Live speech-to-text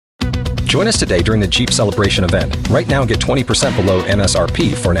Join us today during the Jeep Celebration event. Right now, get 20% below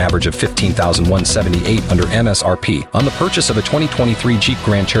MSRP for an average of $15,178 under MSRP on the purchase of a 2023 Jeep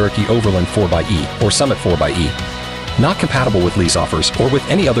Grand Cherokee Overland 4xE or Summit 4xE. Not compatible with lease offers or with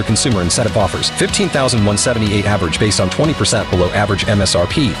any other consumer incentive offers. $15,178 average based on 20% below average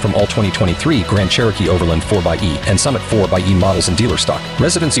MSRP from all 2023 Grand Cherokee Overland 4xE and Summit 4xE models in dealer stock.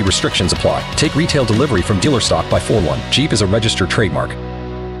 Residency restrictions apply. Take retail delivery from dealer stock by 4/1. Jeep is a registered trademark.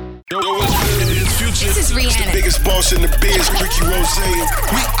 This is Rihanna. The biggest boss in the biz, Ricky Rose.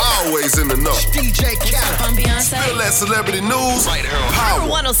 We always in the know. DJ Khaled. I'm Beyonce. Feel that celebrity news right here on Power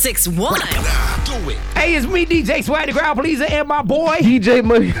 106.1. Do it. Hey, it's me, DJ Swag, the crowd pleaser, and my boy DJ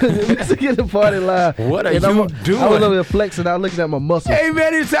Money. Let's get the party live. What are you doing? I was over there flexing. I was looking at my muscles. Hey,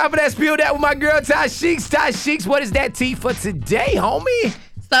 man, it's time for that spill that with my girl, Ty Sheeks. Ty Sheeks, what is that tea for today, homie?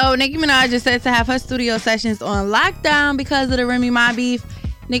 So, Nicki Minaj is said to have her studio sessions on lockdown because of the Remy Ma beef.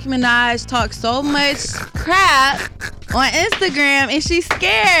 Nicki Minaj talks so much crap on Instagram and she's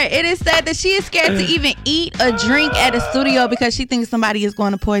scared. It is said that she is scared to even eat or drink at a studio because she thinks somebody is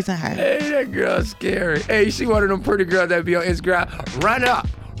going to poison her. Hey, that girl's scary. Hey, she one of them pretty girls that be on Instagram.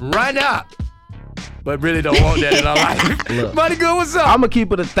 Run up. But really don't want that in her life. Look, Money Good, what's up? I'm going to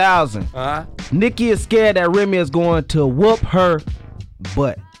keep it 1,000. Nicki is scared that Remy is going to whoop her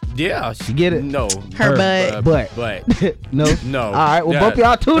butt. Yeah. You get it? No. Her butt. No? No. All right, well, bump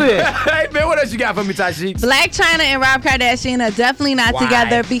y'all to this. Hey, man, what else you got for me, Ty Sheeks? Blac Chyna and Rob Kardashian are definitely not Why?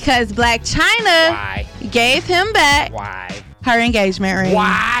 together because Blac Chyna gave him back her engagement ring.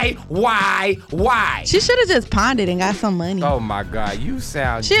 Why? She should have just pawned it and got some money. Oh, my God. You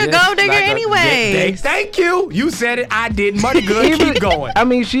sound She a just gold digger like anyway. Thank you. You said it. I did. Money Good. Keep going. I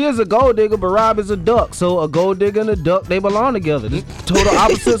mean, she is a gold digger, but Rob is a duck. So a gold digger and a duck, they belong together. Just total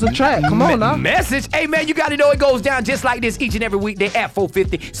opposites attract. Come on now. Message. Hey, man, you got to know it goes down just like this each and every weekday at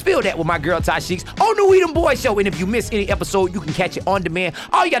 4:50. Spill that with my girl, Ty Sheeks, on the We Them Boys Show. And if you miss any episode, you can catch it on demand.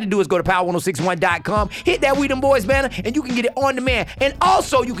 All you got to do is go to power1061.com, hit that We Them Boys banner, and you can get it on demand. And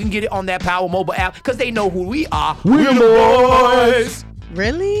also, you can get it on that Power mobile app because they know who we are. We Them Boys.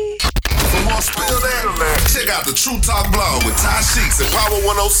 Really? For more Spill That, check out the True Talk blog with Ty Sheeks at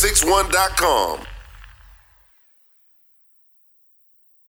power1061.com.